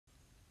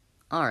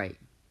Alright.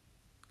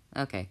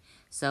 Okay.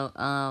 So,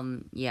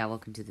 yeah,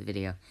 welcome to the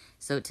video.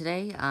 So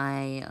today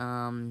I,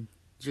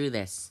 drew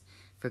this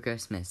for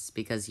Christmas,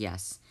 because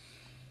yes.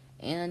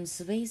 And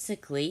so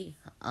basically,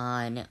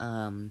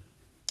 on,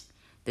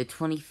 the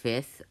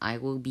 25th, I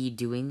will be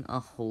doing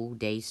a whole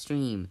day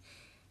stream.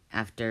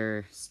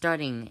 After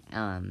starting,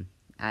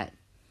 at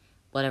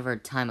whatever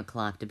time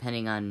o'clock,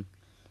 depending on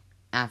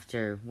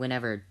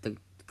whenever the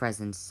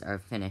presents are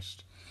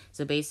finished.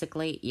 So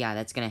basically, yeah,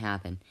 that's gonna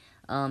happen.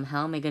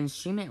 How am I gonna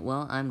stream it?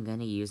 Well, I'm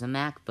gonna use a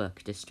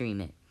MacBook to stream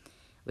it,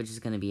 which is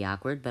gonna be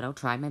awkward, but I'll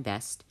try my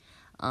best.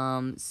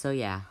 So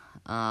yeah,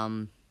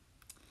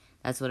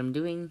 that's what I'm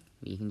doing.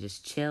 You can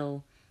just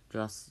chill,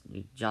 draw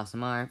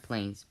some art,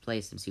 play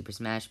some Super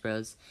Smash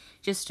Bros.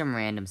 Just some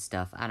random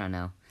stuff, I don't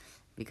know,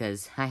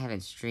 because I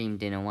haven't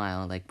streamed in a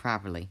while, like,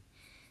 properly.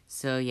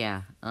 So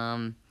yeah,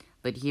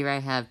 but here I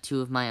have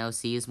two of my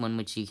OCs, one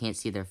which you can't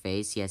see their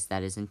face, yes,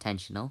 that is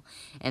intentional,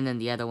 and then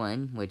the other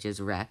one, which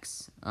is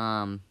Rex,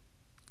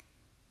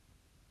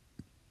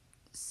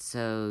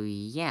 so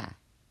yeah,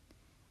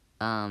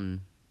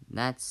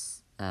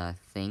 that's a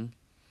thing,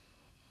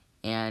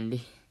 and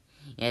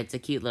yeah, it's a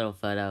cute little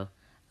photo.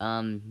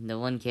 The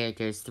one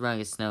character is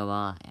throwing a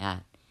snowball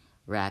at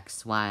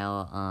Rex,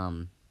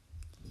 while,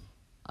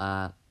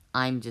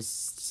 I'm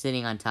just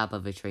sitting on top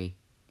of a tree,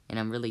 and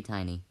I'm really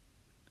tiny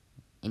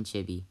and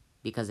chibi,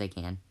 because I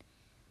can.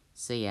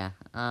 So yeah,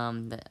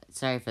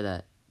 sorry for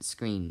the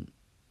screen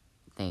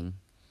thing.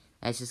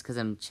 That's just because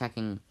I'm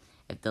checking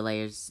if the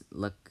layers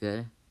look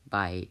good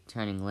by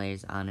turning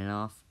layers on and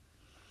off.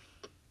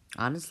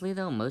 Honestly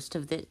though, most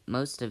of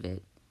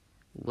it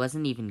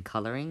wasn't even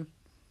coloring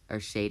or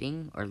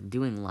shading or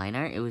doing line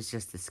art. It was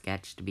just a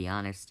sketch, to be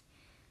honest.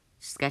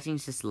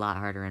 Sketching's just a lot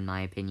harder in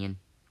my opinion.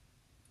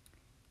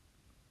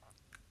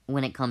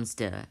 When it comes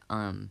to,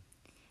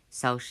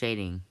 cell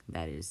shading,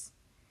 that is.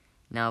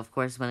 Now, of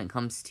course, when it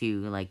comes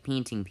to, like,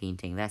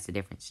 painting, that's a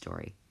different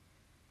story.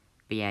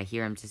 But yeah,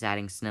 here I'm just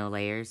adding snow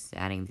layers,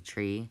 adding the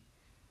tree,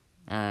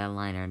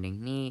 line arting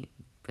me,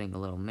 putting a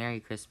little Merry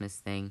Christmas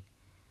thing,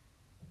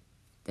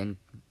 then,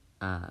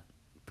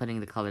 putting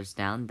the colors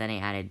down. Then I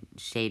added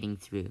shading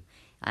through.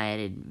 I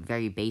added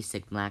very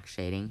basic black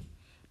shading,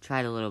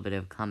 tried a little bit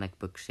of comic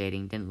book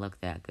shading, didn't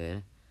look that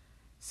good,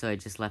 so I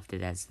just left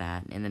it as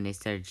that, and then I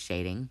started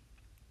shading,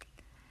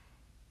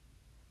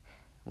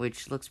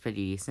 which looks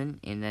pretty decent,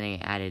 and then I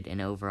added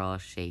an overall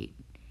shade,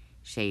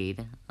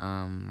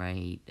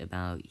 right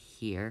about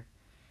here.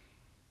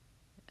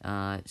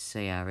 So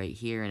yeah, right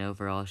here, an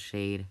overall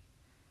shade.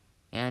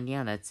 And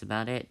yeah, that's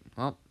about it.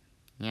 Well,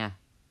 yeah.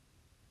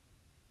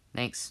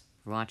 Thanks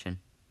for watching.